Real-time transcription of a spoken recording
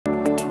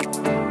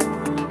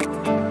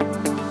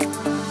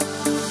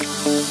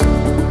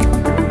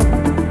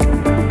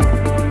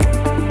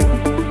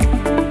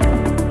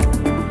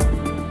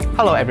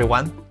Hello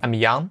everyone, I'm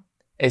Yang,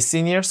 a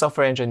senior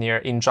software engineer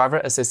in driver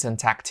assistant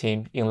tech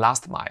team in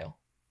Last Mile.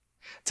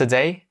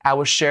 Today, I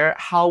will share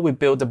how we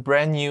built a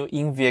brand new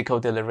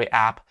in-vehicle delivery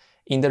app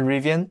in the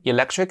Rivian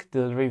electric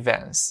delivery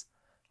vans,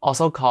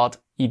 also called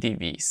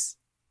EDVs.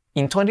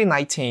 In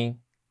 2019,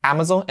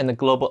 Amazon and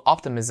Global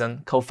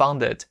Optimism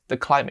co-founded the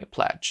Climate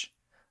Pledge,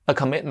 a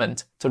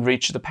commitment to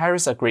reach the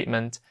Paris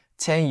Agreement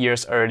 10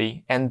 years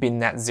early and be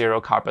net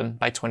zero carbon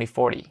by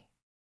 2040.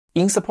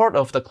 In support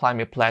of the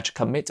Climate Pledge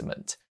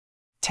commitment,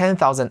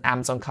 10,000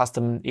 Amazon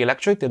custom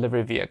electric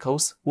delivery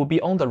vehicles will be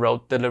on the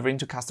road delivering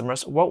to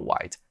customers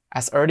worldwide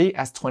as early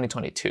as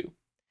 2022,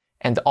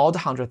 and all the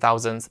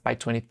 100,000s by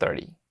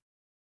 2030.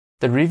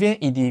 The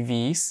Rivian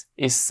EDVs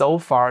is so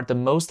far the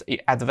most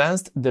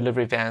advanced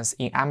delivery vans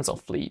in Amazon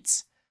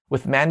fleets,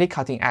 with many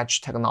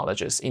cutting-edge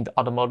technologies in the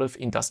automotive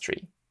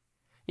industry,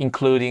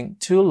 including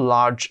 2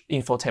 large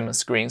infotainment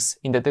screens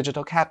in the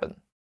digital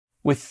cabin.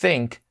 We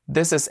think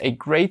this is a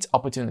great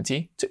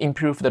opportunity to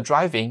improve the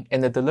driving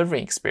and the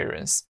delivery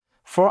experience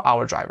for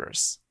our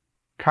drivers.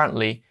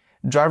 Currently,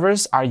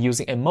 drivers are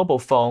using a mobile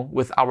phone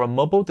with our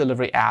mobile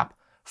delivery app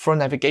for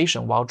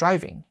navigation while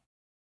driving.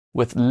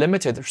 With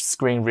limited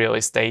screen real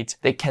estate,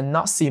 they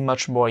cannot see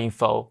much more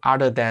info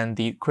other than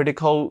the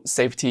critical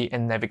safety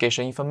and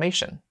navigation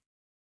information.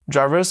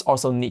 Drivers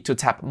also need to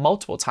tap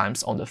multiple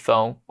times on the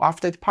phone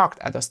after they parked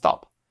at a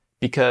stop,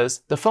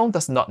 because the phone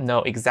does not know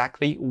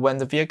exactly when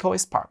the vehicle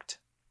is parked.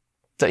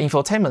 The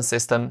infotainment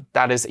system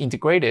that is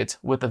integrated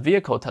with the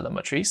vehicle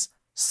telemetries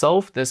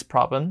solves this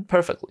problem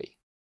perfectly.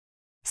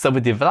 So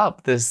we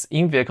developed this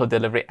in-vehicle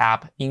delivery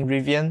app in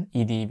Rivian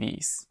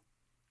EDVs.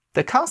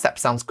 The concept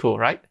sounds cool,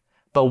 right?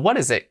 But what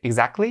is it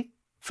exactly?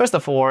 First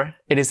of all,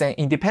 it is an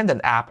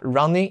independent app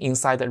running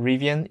inside the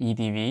Rivian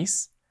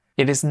EDVs.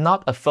 It is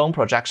not a phone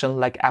projection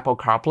like Apple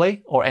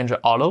CarPlay or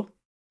Android Auto.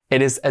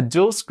 It is a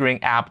dual-screen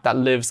app that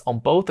lives on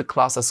both the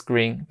cluster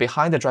screen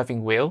behind the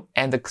driving wheel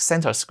and the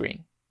center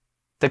screen.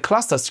 The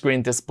cluster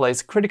screen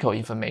displays critical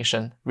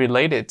information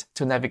related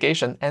to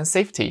navigation and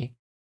safety,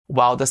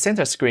 while the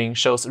center screen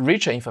shows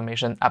richer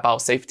information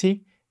about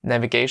safety,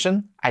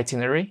 navigation,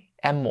 itinerary,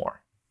 and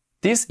more.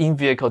 This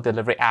in-vehicle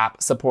delivery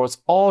app supports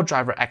all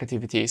driver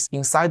activities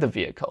inside the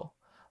vehicle,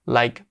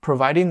 like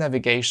providing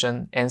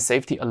navigation and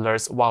safety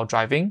alerts while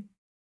driving,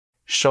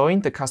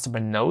 showing the customer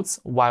notes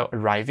while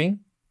arriving,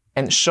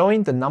 and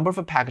showing the number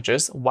of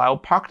packages while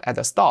parked at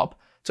a stop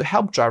to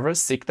help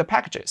drivers seek the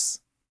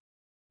packages.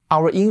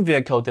 Our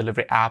in-vehicle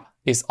delivery app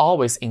is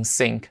always in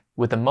sync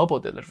with the mobile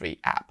delivery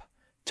app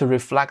to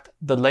reflect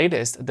the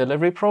latest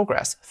delivery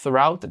progress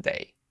throughout the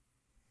day.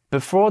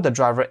 Before the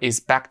driver is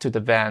back to the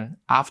van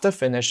after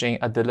finishing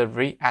a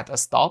delivery at a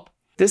stop,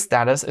 this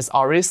status is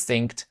already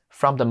synced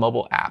from the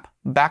mobile app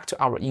back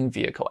to our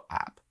in-vehicle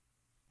app.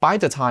 By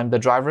the time the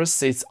driver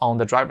sits on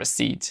the driver's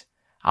seat,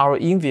 our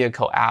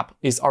in-vehicle app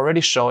is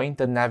already showing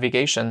the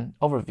navigation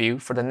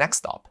overview for the next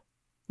stop.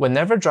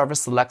 Whenever driver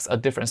selects a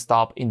different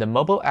stop in the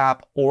mobile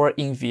app or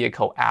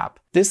in-vehicle app,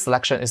 this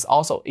selection is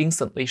also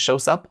instantly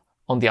shows up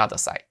on the other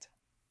side.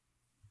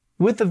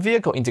 With the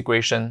vehicle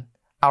integration,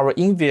 our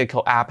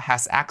in-vehicle app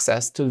has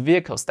access to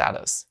vehicle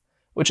status,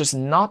 which is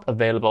not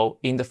available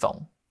in the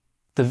phone.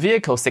 The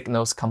vehicle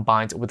signals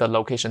combined with the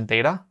location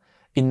data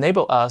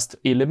enable us to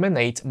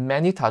eliminate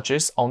many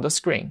touches on the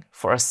screen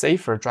for a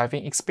safer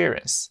driving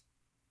experience.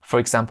 For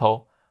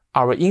example,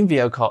 our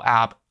in-vehicle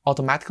app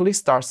automatically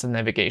starts the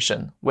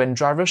navigation when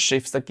driver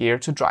shifts the gear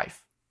to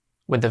drive.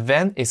 When the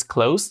van is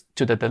close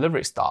to the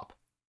delivery stop,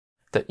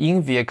 the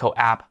in-vehicle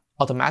app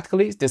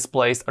automatically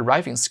displays a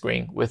arriving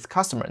screen with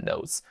customer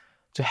notes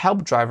to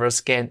help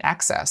drivers gain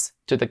access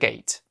to the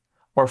gate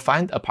or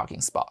find a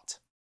parking spot.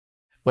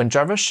 When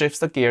driver shifts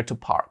the gear to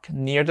park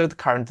near the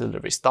current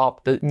delivery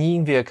stop, the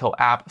in-vehicle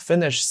app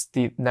finishes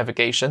the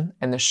navigation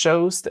and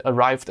shows the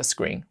arrived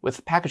screen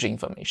with packaging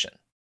information.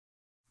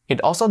 It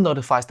also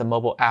notifies the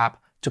mobile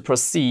app to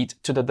proceed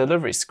to the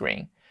delivery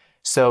screen,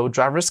 so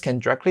drivers can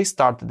directly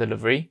start the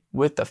delivery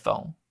with the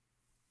phone.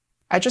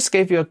 I just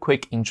gave you a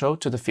quick intro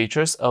to the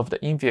features of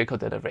the in-vehicle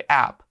delivery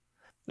app.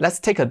 Let's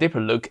take a deeper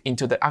look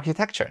into the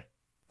architecture.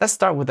 Let's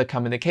start with the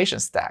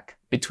communication stack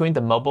between the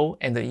mobile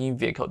and the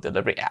in-vehicle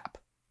delivery app.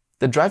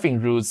 The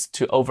driving routes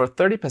to over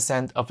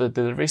 30% of the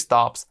delivery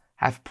stops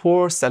have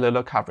poor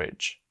cellular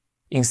coverage.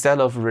 Instead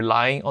of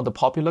relying on the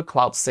popular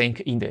cloud sync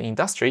in the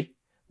industry,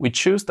 we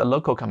choose the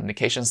local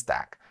communication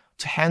stack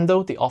to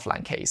handle the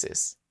offline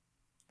cases.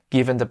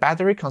 Given the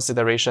battery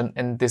consideration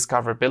and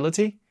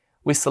discoverability,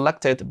 we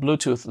selected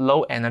Bluetooth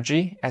Low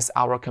Energy as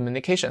our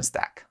communication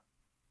stack.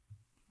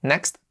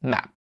 Next,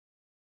 Map.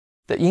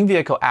 The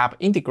in-vehicle app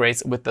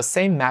integrates with the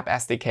same Map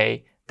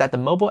SDK that the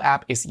mobile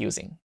app is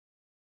using.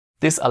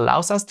 This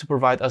allows us to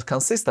provide a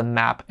consistent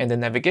map and the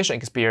navigation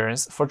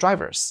experience for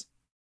drivers.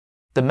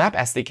 The Map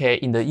SDK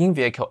in the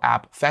in-vehicle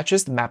app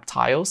fetches the map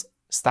tiles,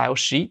 style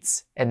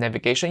sheets, and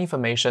navigation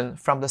information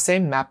from the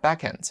same map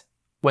backend.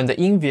 When the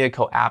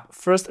in-vehicle app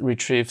first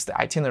retrieves the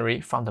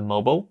itinerary from the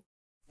mobile,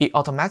 it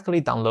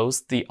automatically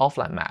downloads the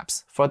offline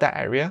maps for that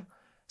area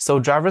so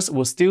drivers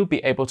will still be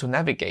able to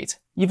navigate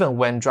even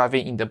when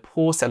driving in the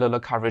poor cellular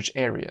coverage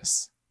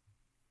areas.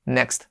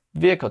 Next,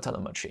 vehicle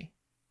telemetry.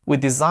 We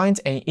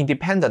designed an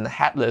independent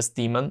headless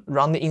daemon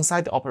running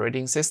inside the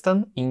operating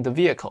system in the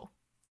vehicle.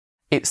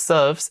 It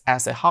serves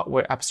as a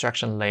hardware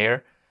abstraction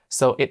layer,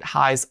 so it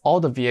hides all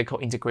the vehicle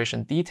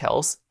integration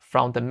details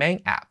from the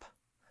main app.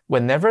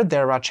 Whenever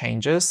there are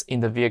changes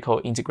in the vehicle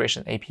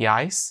integration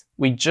APIs,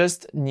 we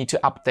just need to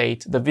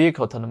update the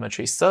vehicle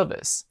telemetry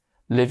service,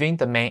 leaving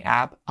the main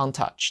app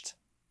untouched.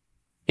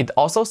 It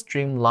also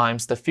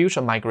streamlines the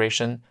future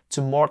migration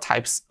to more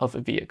types of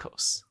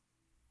vehicles.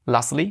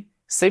 Lastly,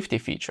 safety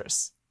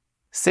features.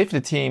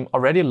 Safety team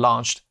already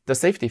launched the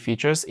safety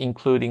features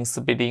including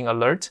speeding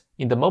alert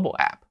in the mobile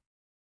app.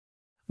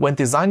 When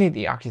designing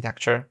the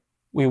architecture,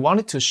 we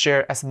wanted to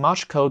share as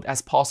much code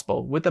as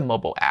possible with the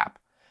mobile app,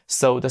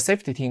 so the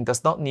safety team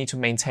does not need to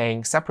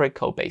maintain separate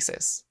code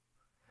bases.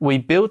 We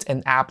built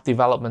an app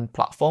development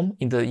platform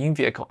in the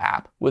InVehicle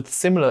app with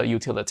similar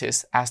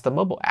utilities as the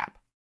mobile app.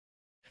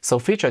 So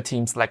feature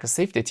teams like a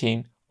safety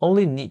team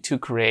only need to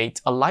create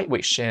a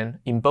lightweight chain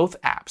in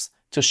both apps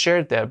to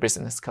share their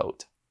business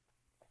code.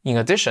 In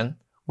addition,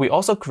 we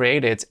also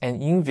created an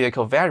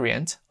in-vehicle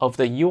variant of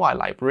the UI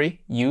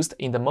library used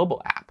in the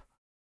mobile app.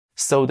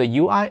 So the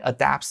UI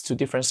adapts to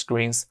different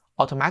screens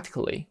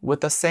automatically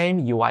with the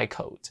same UI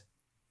code.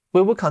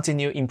 We will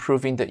continue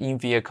improving the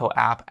in-vehicle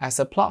app as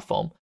a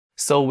platform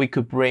so we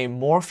could bring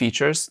more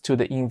features to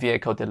the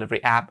in-vehicle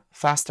delivery app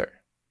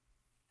faster.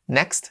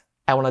 Next,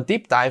 I want to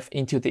deep dive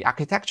into the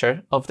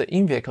architecture of the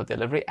in-vehicle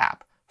delivery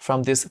app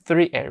from these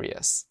three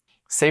areas: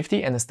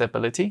 safety and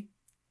stability,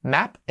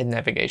 map and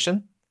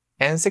navigation,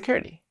 and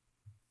security.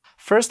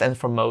 First and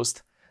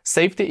foremost,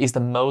 safety is the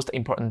most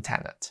important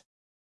tenet.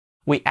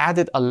 We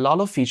added a lot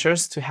of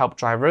features to help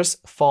drivers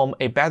form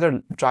a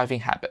better driving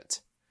habit.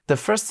 The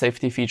first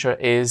safety feature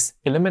is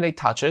eliminate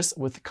touches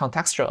with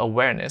contextual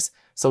awareness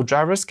so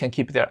drivers can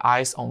keep their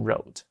eyes on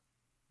road.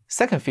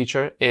 Second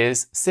feature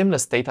is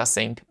seamless data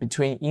sync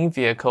between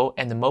in-vehicle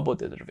and the mobile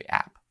delivery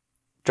app.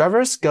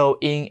 Drivers go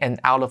in and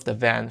out of the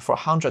van for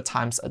 100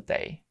 times a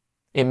day.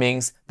 It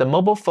means the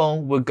mobile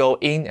phone will go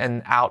in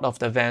and out of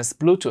the van's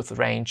Bluetooth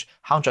range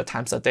 100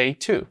 times a day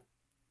too.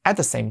 At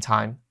the same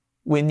time,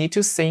 we need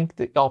to sync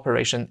the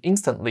operation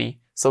instantly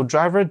so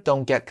drivers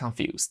don't get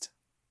confused.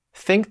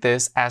 Think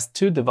this as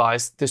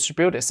two-device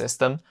distributed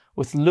system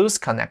with loose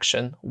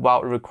connection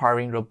while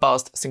requiring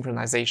robust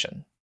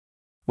synchronization.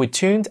 We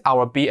tuned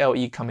our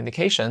BLE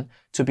communication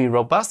to be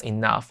robust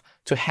enough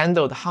to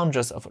handle the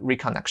hundreds of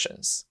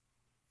reconnections.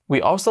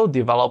 We also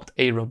developed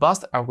a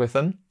robust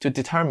algorithm to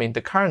determine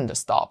the current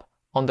stop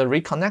on the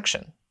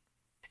reconnection.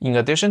 In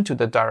addition to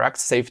the direct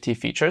safety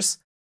features,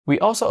 we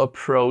also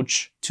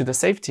approach to the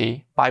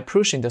safety by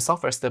pushing the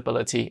software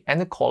stability and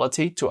the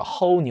quality to a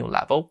whole new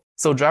level,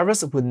 so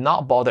drivers would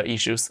not bother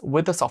issues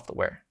with the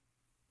software.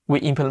 We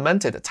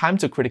implemented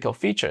time-to-critical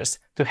features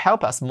to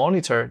help us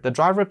monitor the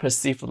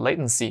driver-perceived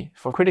latency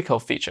for critical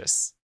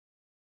features.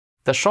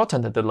 The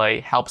shortened delay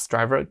helps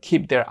drivers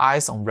keep their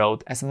eyes on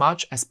road as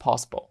much as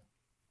possible.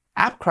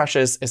 App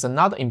crashes is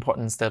another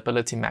important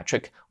stability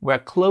metric we're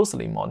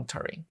closely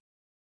monitoring.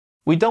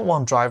 We don't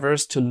want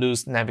drivers to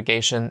lose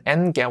navigation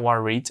and get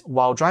worried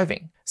while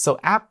driving, so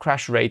app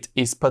crash rate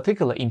is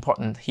particularly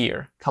important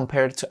here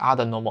compared to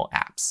other normal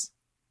apps.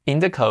 In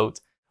the code,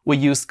 we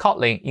use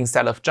Kotlin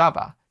instead of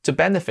Java to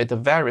benefit the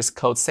various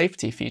code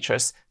safety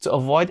features to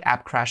avoid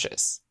app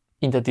crashes.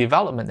 In the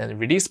development and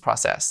release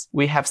process,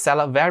 we have set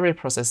up various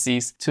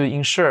processes to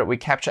ensure we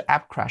capture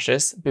app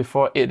crashes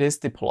before it is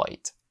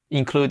deployed,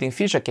 including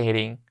feature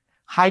gating,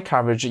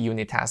 high-coverage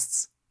unit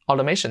tests,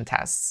 automation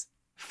tests,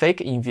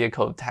 fake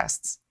in-vehicle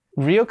tests,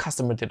 real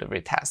customer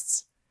delivery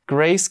tests,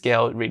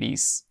 grayscale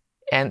release,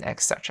 and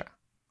etc.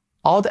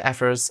 All the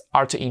efforts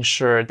are to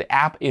ensure the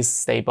app is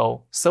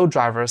stable so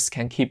drivers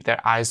can keep their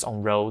eyes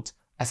on road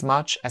as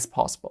much as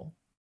possible.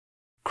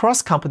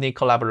 Cross-company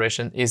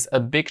collaboration is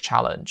a big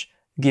challenge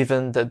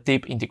given the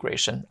deep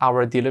integration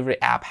our delivery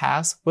app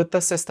has with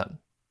the system.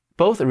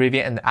 Both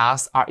Rivian and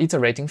us are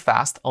iterating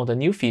fast on the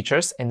new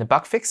features and the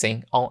bug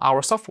fixing on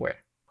our software.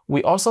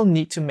 We also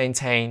need to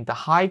maintain the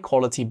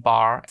high-quality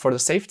bar for the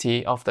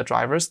safety of the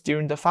drivers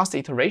during the fast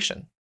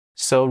iteration.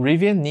 So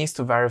Rivian needs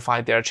to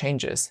verify their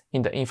changes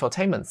in the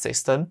infotainment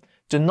system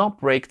do not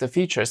break the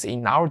features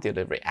in our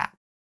delivery app.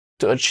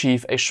 To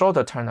achieve a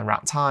shorter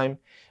turnaround time,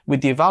 we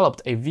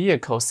developed a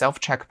vehicle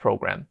self-check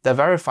program that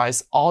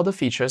verifies all the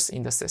features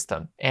in the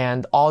system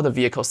and all the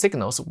vehicle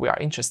signals we are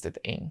interested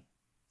in.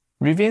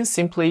 Rivian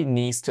simply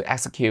needs to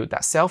execute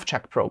that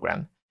self-check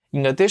program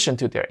in addition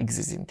to their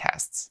existing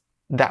tests.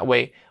 That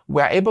way,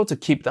 we are able to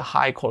keep the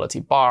high-quality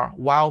bar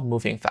while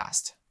moving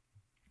fast.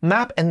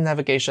 Map and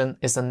navigation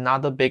is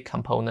another big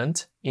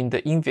component in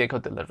the in-vehicle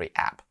delivery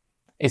app,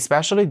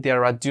 especially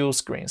there are dual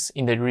screens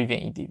in the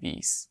Rivian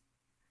EDVs.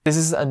 This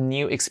is a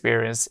new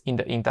experience in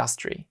the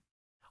industry.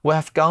 We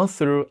have gone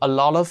through a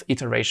lot of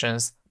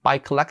iterations by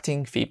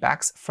collecting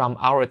feedbacks from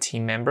our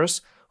team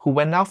members who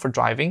went out for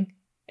driving,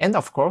 and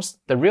of course,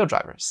 the real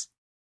drivers.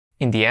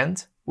 In the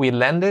end, we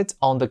landed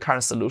on the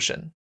current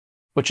solution.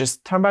 which is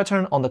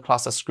turn-by-turn on the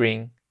cluster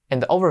screen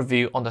and the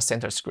overview on the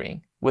center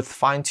screen with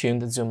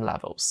fine-tuned zoom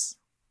levels.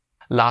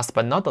 Last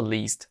but not the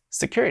least,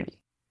 security.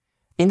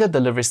 In the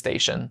delivery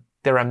station,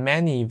 there are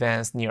many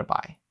vans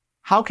nearby.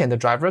 How can the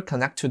driver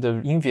connect to the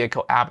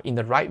InVehicle app in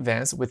the right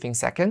vans within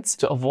seconds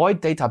to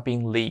avoid data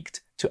being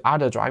leaked to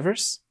other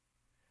drivers?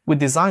 We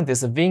designed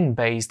this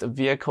VIN-based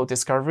vehicle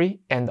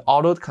discovery and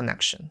auto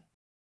connection.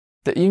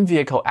 The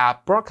InVehicle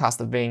app broadcasts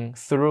the VIN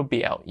through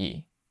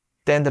BLE.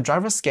 Then the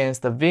driver scans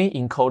the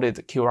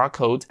VIN-encoded QR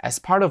code as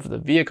part of the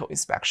vehicle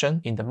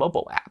inspection in the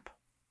mobile app.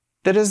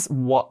 That is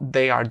what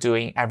they are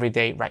doing every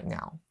day right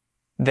now.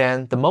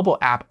 Then the mobile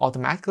app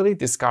automatically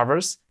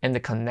discovers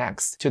and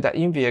connects to the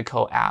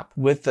InVehicle app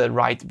with the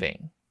right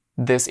VIN.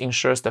 This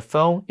ensures the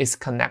phone is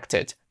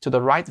connected to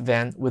the right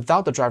van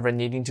without the driver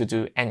needing to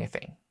do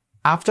anything.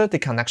 After the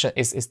connection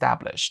is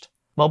established,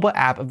 mobile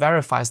app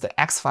verifies the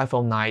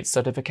X509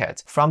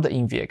 certificate from the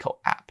InVehicle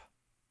app.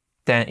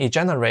 Then it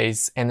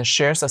generates and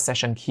shares a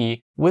session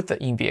key with the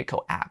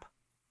InVehicle app.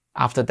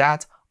 After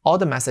that, all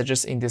the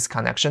messages in this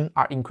connection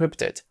are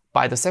encrypted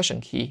by the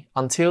session key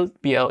until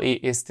BLE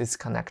is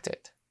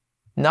disconnected.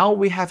 Now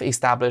we have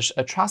established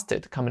a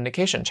trusted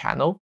communication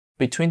channel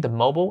between the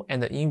mobile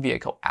and the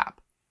InVehicle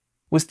app.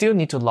 We still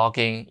need to log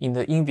in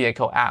the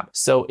InVehicle app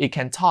so it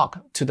can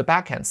talk to the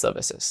backend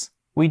services.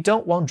 We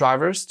don't want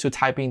drivers to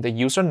type in the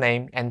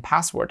username and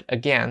password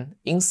again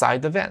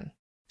inside the van.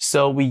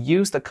 So we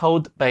use the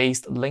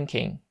code-based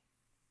linking.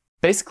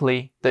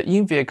 Basically, the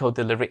InVehicle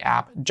Delivery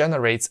App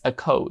generates a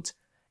code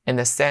and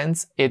then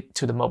sends it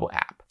to the mobile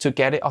app to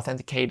get it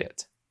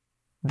authenticated.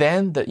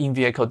 Then the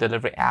InVehicle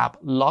Delivery App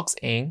logs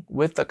in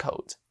with the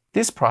code.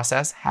 This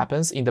process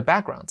happens in the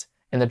background,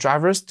 and the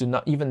drivers do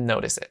not even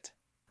notice it.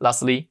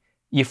 Lastly,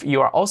 if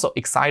you are also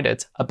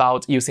excited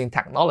about using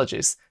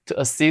technologies to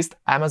assist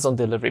Amazon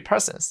delivery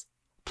persons,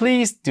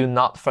 please do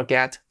not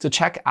forget to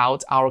check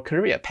out our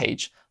career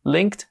page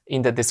linked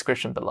in the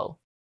description below.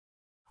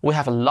 We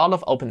have a lot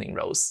of opening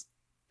roles,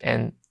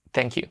 and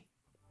thank you.